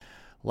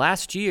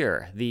Last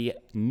year, the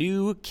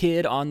new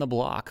kid on the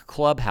block,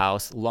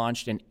 Clubhouse,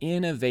 launched an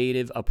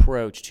innovative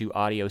approach to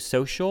audio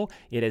social.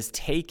 It has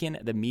taken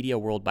the media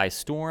world by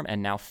storm,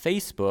 and now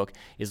Facebook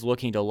is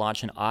looking to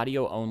launch an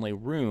audio-only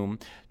room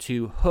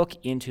to hook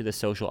into the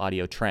social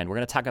audio trend. We're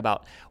going to talk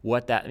about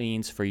what that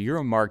means for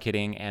your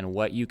marketing and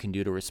what you can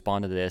do to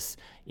respond to this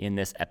in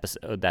this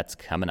episode that's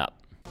coming up.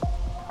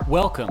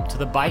 Welcome to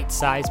the Bite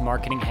Size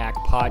Marketing Hack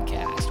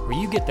Podcast, where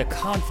you get the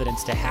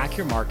confidence to hack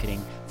your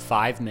marketing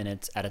 5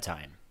 minutes at a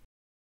time.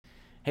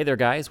 Hey there,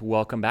 guys.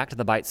 Welcome back to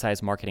the Bite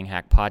Size Marketing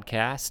Hack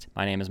Podcast.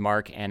 My name is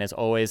Mark, and as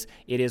always,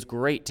 it is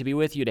great to be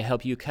with you to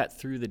help you cut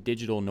through the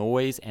digital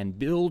noise and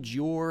build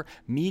your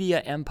media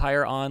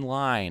empire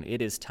online.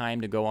 It is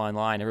time to go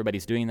online.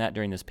 Everybody's doing that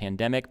during this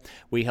pandemic.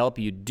 We help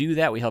you do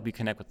that. We help you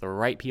connect with the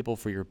right people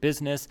for your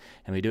business,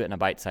 and we do it in a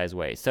bite-sized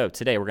way. So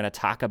today, we're going to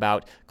talk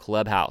about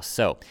Clubhouse.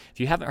 So if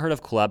you haven't heard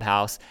of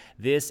Clubhouse,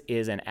 this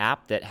is an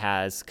app that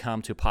has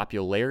come to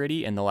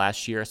popularity in the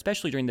last year,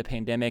 especially during the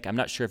pandemic. I'm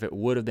not sure if it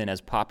would have been as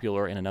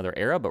popular in another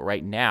era, but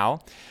right now,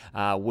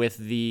 with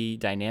the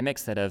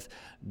dynamics that have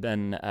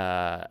been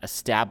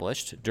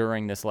established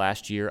during this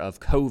last year of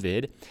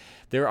COVID,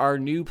 there are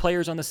new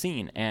players on the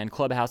scene, and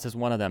Clubhouse is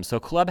one of them. So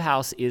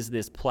Clubhouse is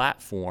this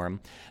platform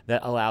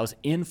that allows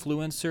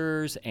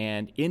influencers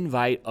and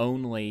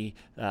invite-only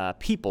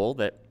people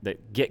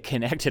that get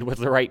connected with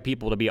the right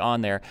people to be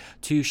on there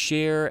to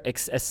share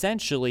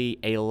essentially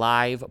a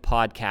live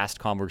podcast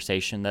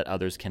conversation that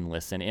others can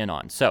listen in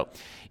on. So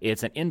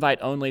it's an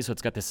invite-only, so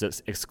it's got this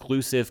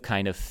exclusive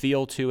kind of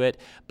feel to it,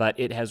 but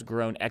it has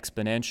grown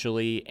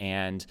exponentially,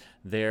 and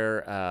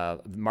their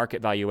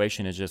market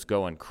valuation is just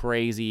going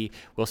crazy.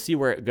 We'll see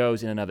where it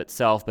goes in and of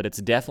itself, but it's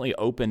definitely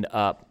opened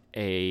up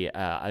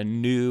a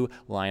new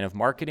line of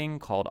marketing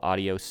called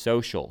audio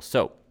social.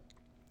 So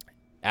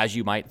as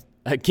you might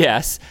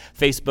guess,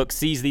 Facebook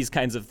sees these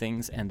kinds of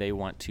things and they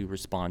want to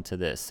respond to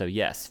this. So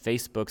yes,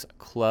 Facebook's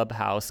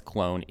Clubhouse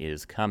clone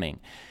is coming,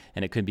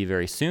 and it could be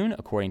very soon,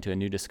 according to a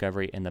new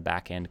discovery in the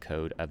back-end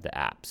code of the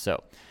app.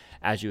 So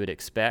as you would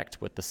expect,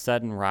 with the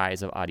sudden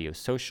rise of audio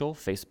social,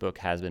 Facebook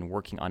has been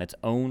working on its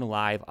own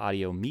live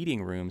audio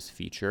meeting rooms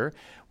feature,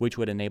 which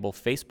would enable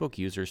Facebook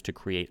users to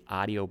create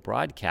audio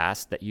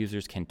broadcasts that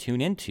users can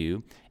tune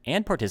into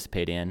and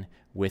participate in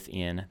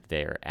within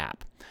their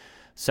app.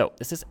 So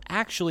this is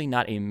actually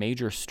not a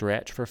major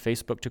stretch for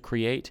Facebook to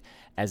create,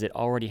 as it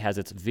already has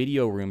its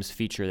video rooms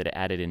feature that it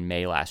added in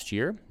May last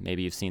year.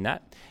 Maybe you've seen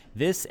that.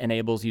 This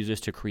enables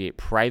users to create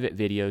private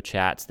video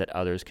chats that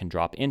others can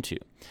drop into.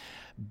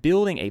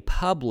 Building a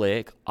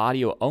public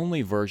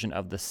audio-only version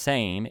of the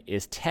same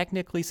is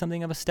technically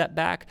something of a step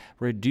back,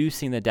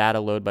 reducing the data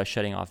load by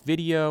shutting off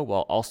video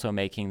while also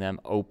making them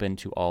open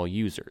to all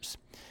users,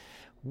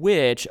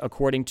 which,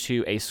 according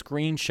to a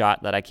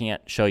screenshot that I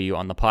can't show you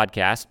on the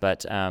podcast,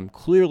 but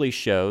clearly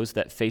shows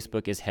that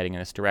Facebook is heading in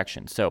this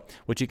direction. So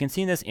what you can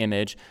see in this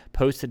image,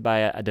 posted by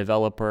a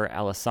developer,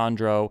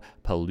 Alessandro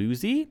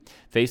Paluzzi,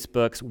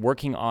 Facebook's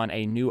working on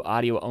a new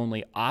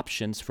audio-only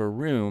options for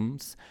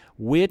rooms,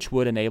 which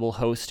would enable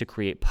hosts to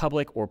create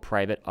public or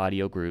private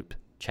audio group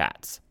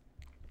chats.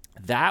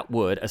 That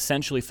would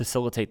essentially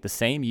facilitate the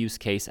same use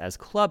case as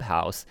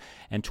Clubhouse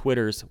and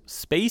Twitter's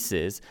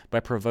Spaces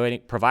by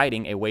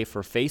providing a way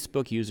for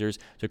Facebook users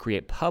to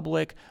create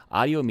public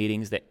audio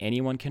meetings that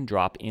anyone can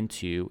drop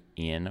into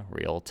in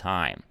real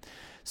time.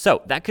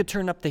 So that could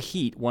turn up the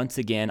heat once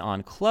again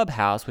on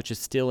Clubhouse, which is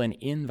still in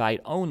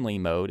invite-only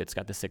mode. It's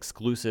got this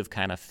exclusive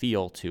kind of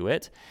feel to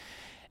it.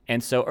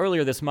 And so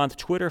earlier this month,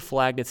 Twitter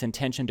flagged its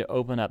intention to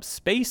open up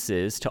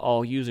Spaces to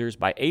all users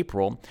by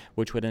April,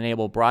 which would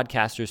enable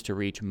broadcasters to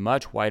reach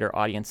much wider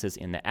audiences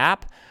in the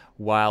app,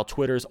 while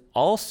Twitter's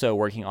also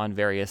working on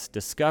various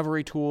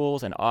discovery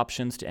tools and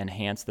options to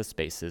enhance the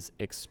Spaces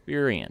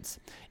experience.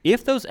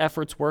 If those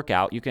efforts work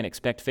out, you can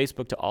expect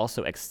Facebook to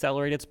also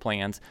accelerate its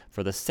plans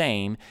for the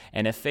same,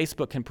 and if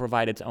Facebook can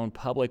provide its own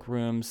public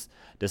rooms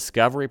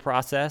discovery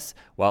process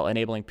while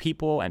enabling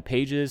people and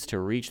pages to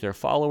reach their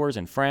followers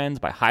and friends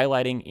by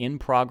highlighting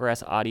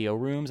in-progress audio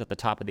rooms at the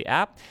top of the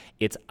app,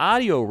 its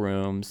audio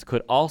rooms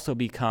could also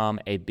become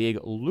a big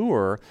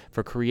lure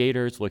for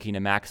creators looking to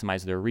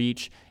maximize their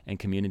reach and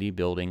community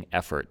building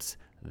efforts.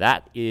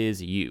 That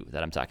is you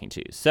that I'm talking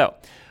to.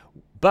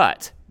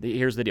 But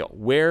here's the deal.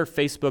 Where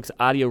Facebook's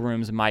audio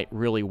rooms might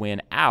really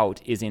win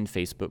out is in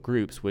Facebook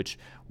groups, which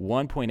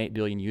 1.8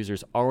 billion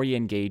users already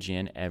engage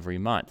in every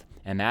month.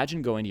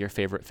 Imagine going to your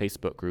favorite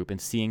Facebook group and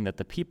seeing that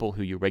the people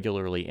who you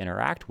regularly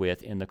interact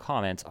with in the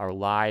comments are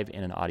live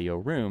in an audio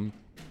room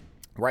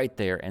right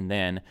there and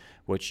then,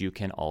 which you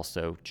can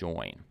also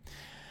join.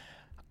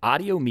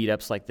 Audio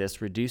meetups like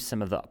this reduce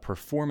some of the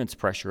performance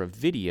pressure of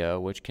video,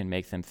 which can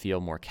make them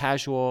feel more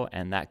casual,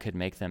 and that could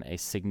make them a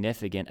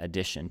significant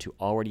addition to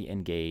already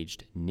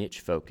engaged,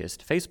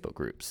 niche-focused Facebook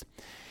groups.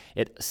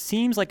 It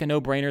seems like a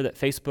no-brainer that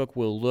Facebook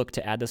will look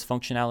to add this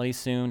functionality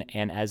soon,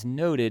 and as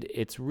noted,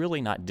 it's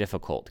really not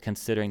difficult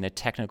considering the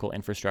technical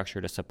infrastructure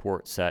to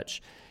support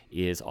such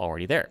is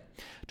already there.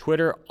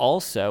 Twitter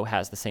also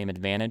has the same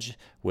advantage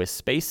with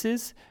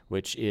Spaces,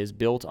 which is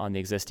built on the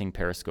existing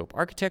Periscope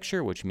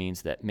architecture, which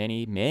means that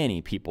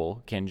many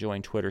people can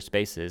join Twitter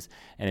Spaces,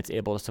 and it's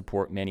able to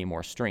support many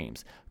more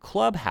streams.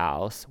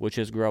 Clubhouse, which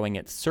is growing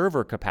its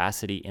server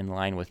capacity in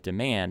line with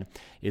demand,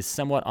 is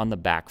somewhat on the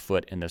back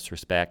foot in this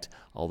respect,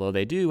 although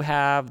they do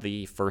have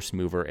the first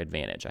mover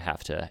advantage, I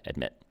have to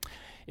admit.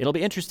 It'll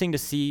be interesting to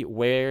see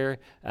where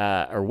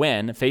or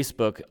when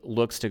Facebook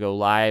looks to go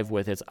live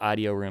with its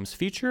Audio Rooms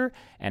feature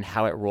and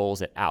how it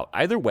rolls it out.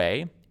 Either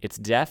way, it's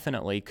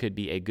definitely could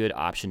be a good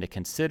option to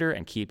consider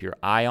and keep your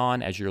eye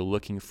on as you're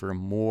looking for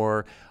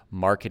more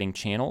marketing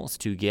channels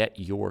to get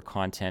your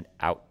content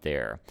out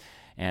there.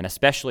 And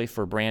especially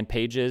for brand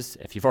pages,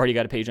 if you've already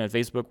got a page on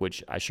Facebook,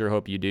 which I sure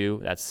hope you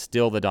do, that's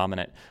still the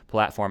dominant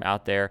platform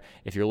out there.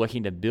 If you're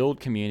looking to build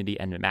community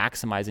and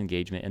maximize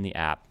engagement in the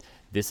app,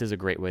 this is a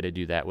great way to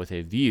do that with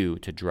a view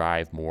to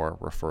drive more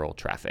referral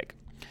traffic.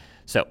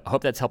 So I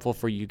hope that's helpful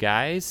for you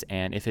guys.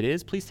 And if it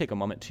is, please take a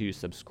moment to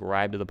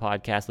subscribe to the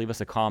podcast, leave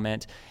us a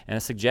comment and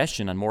a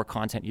suggestion on more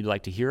content you'd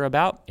like to hear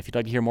about. If you'd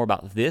like to hear more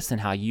about this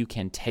and how you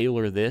can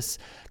tailor this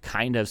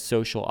kind of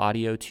social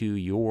audio to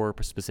your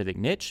specific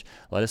niche,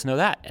 let us know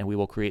that, and we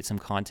will create some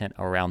content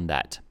around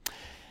that.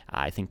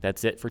 I think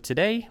that's it for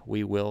today.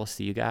 We will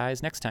see you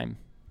guys next time.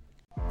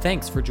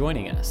 Thanks for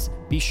joining us.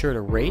 Be sure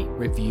to rate,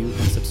 review,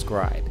 and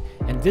subscribe.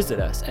 And visit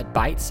us at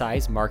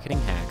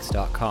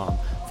bitesizemarketinghacks.com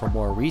for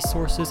more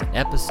resources and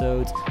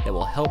episodes that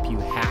will help you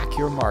hack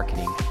your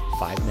marketing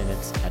 5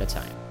 minutes at a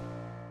time.